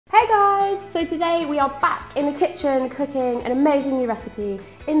Hey guys! So today we are back in the kitchen cooking an amazing new recipe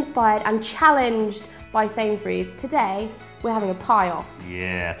inspired and challenged by Sainsbury's. Today we're having a pie off.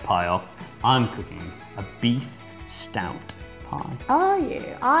 Yeah, pie off. I'm cooking a beef stout pie. Are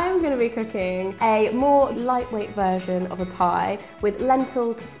you? I'm going to be cooking a more lightweight version of a pie with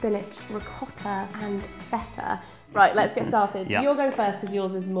lentils, spinach, ricotta and feta. Right, let's get started. Yep. You're going first because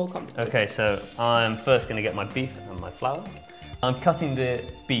yours is more complicated. Okay, so I'm first going to get my beef and my flour. I'm cutting the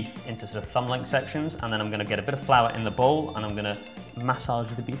beef into sort of thumb-length sections, and then I'm going to get a bit of flour in the bowl and I'm going to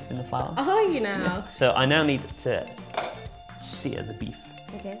massage the beef in the flour. Are you now? Yeah. So I now need to sear the beef.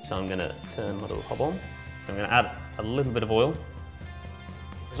 Okay. So I'm going to turn my little hob on. I'm going to add a little bit of oil.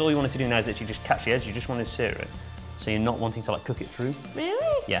 Because all you want it to do now is actually just catch the edge, you just want to sear it. So you're not wanting to like cook it through.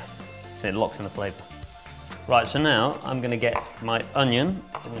 Really? Yeah, so it locks in the flavour. Right, so now I'm going to get my onion.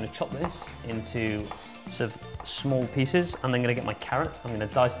 I'm going to chop this into sort of small pieces. I'm then going to get my carrot. I'm going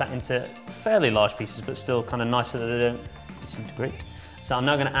to dice that into fairly large pieces, but still kind of nice so that they don't disintegrate. So I'm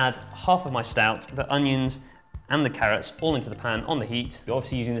now going to add half of my stout, the onions and the carrots all into the pan on the heat. You're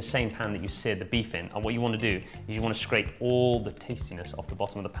obviously using the same pan that you seared the beef in, and what you want to do is you want to scrape all the tastiness off the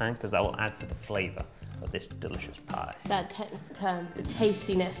bottom of the pan because that will add to the flavour of this delicious pie. That technical term, the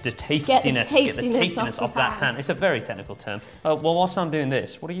tastiness. The tastiness, get the tastiness off off that pan. It's a very technical term. Well, whilst I'm doing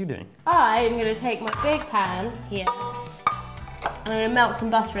this, what are you doing? I'm going to take my big pan here and I'm going to melt some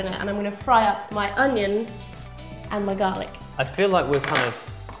butter in it and I'm going to fry up my onions and my garlic. I feel like we're kind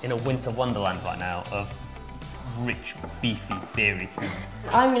of in a winter wonderland right now of rich, beefy, beery food.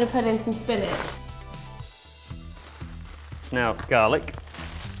 I'm going to put in some spinach. It's now garlic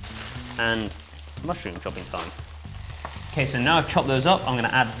and mushroom chopping time. Okay, so now I've chopped those up, I'm going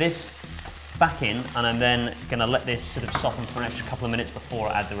to add this back in and I'm then going to let this sort of soften for an extra couple of minutes before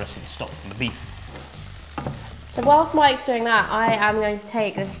I add the rest of the stock from the beef. So whilst Mike's doing that, I am going to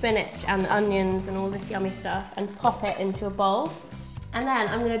take the spinach and the onions and all this yummy stuff and pop it into a bowl. And then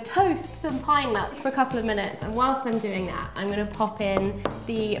I'm going to toast some pine nuts for a couple of minutes, and whilst I'm doing that, I'm going to pop in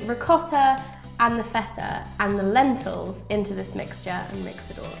the ricotta and the feta and the lentils into this mixture and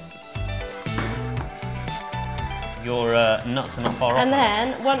mix it all. Your nuts are not far off. And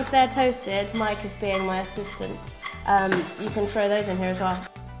then, once they're toasted, Mike is being my assistant. You can throw those in here as well.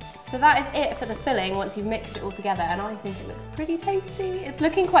 So that is it for the filling once you've mixed it all together, and I think it looks pretty tasty. It's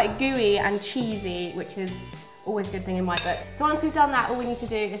looking quite gooey and cheesy, which is always a good thing in my book. So once we've done that, all we need to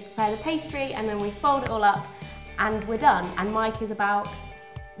do is prepare the pastry, and then we fold it all up, and we're done. And Mike is about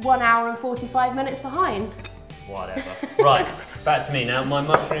 1 hour and 45 minutes behind. Whatever. Right, back to me now. My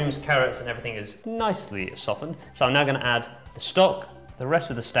mushrooms, carrots and everything is nicely softened. So I'm now going to add the stock, the rest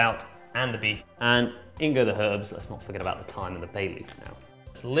of the stout and the beef. And in go the herbs. Let's not forget about the thyme and the bay leaf now.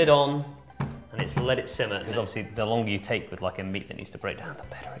 It's lid on and it's let it simmer, because obviously the longer you take with like a meat that needs to break down, the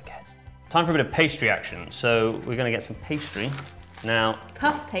better it gets. Time for a bit of pastry action. So we're going to get some pastry. Now,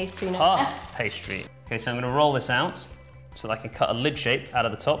 puff pastry, no puff pastry. Okay, so I'm going to roll this out so that I can cut a lid shape out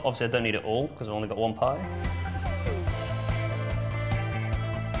of the top. Obviously I don't need it all because I've only got one pie.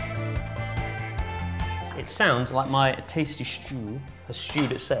 It sounds like my tasty stew has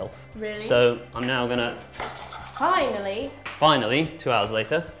stewed itself. Really? So I'm now gonna finally 2 hours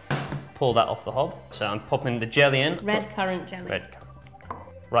later, pull that off the hob. So I'm popping the jelly in. Red currant jelly. Red currant.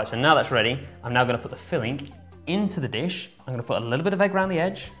 Right, so now that's ready, I'm now gonna put the filling into the dish. I'm gonna put a little bit of egg around the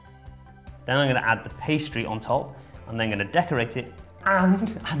edge. Then I'm gonna add the pastry on top. I'm then gonna decorate it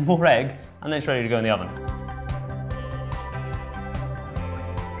and add more egg, and then it's ready to go in the oven.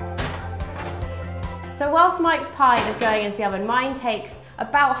 So whilst Mike's pie is going into the oven, mine takes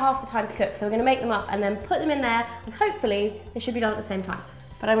about half the time to cook. So we're gonna make them up and then put them in there, and hopefully they should be done at the same time.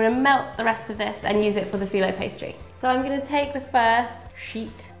 But I'm gonna melt the rest of this and use it for the Filo pastry. So I'm gonna take the first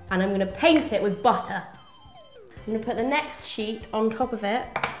sheet and I'm gonna paint it with butter. I'm gonna put the next sheet on top of it,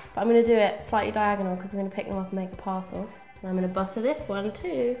 but I'm gonna do it slightly diagonal because we're gonna pick them up and make a parcel. And I'm gonna butter this one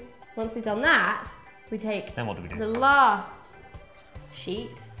too. Once we've done that, we take Then what do we do? The last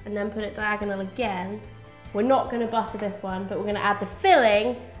sheet and then put it diagonal again. We're not going to butter this one, but we're going to add the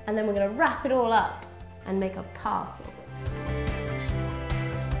filling and then we're going to wrap it all up and make a parcel.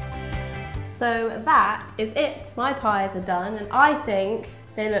 So that is it. My pies are done and I think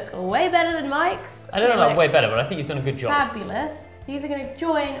they look way better than Mike's. I don't know about way better, but I think you've done a good job. Fabulous. These are going to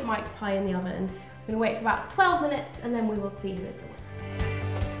join Mike's pie in the oven. We're going to wait for about 12 minutes and then we will see who is the winner.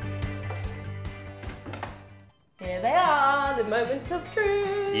 Here they are, the moment of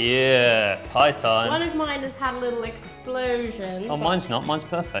truth. Yeah, pie time. One of mine has had a little explosion. Oh, mine's not. Mine's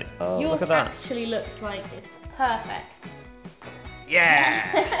perfect. Oh, yours look at that. Actually looks like it's perfect.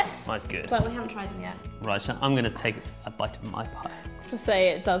 Yeah! Mine's good. But we haven't tried them yet. Right, so I'm going to take a bite of my pie. to say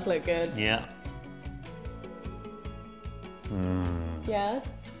it does look good. Yeah. Yeah?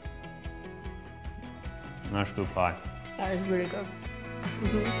 That's good pie. That is really good.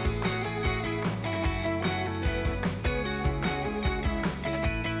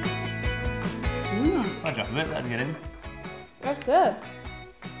 I'll drop a bit, let's get in. That's good.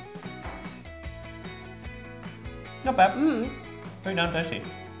 Not bad. Very damn tasty.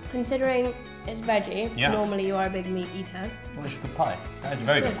 Considering it's veggie, Yeah. normally you are a big meat eater. Well, it's a good pie. That is a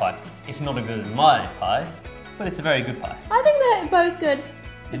very good pie. It's not as good as my pie, but it's a very good pie. I think they're both good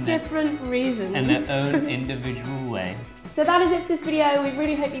for different reasons. In their own individual way. So that is it for this video. We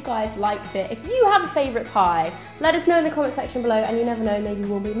really hope you guys liked it. If you have a favourite pie, let us know in the comment section below, and you never know, maybe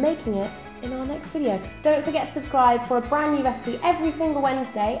we'll be making it in our next video. Don't forget to subscribe for a brand new recipe every single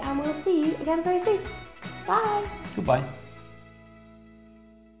Wednesday, and we'll see you again very soon. Bye. Goodbye.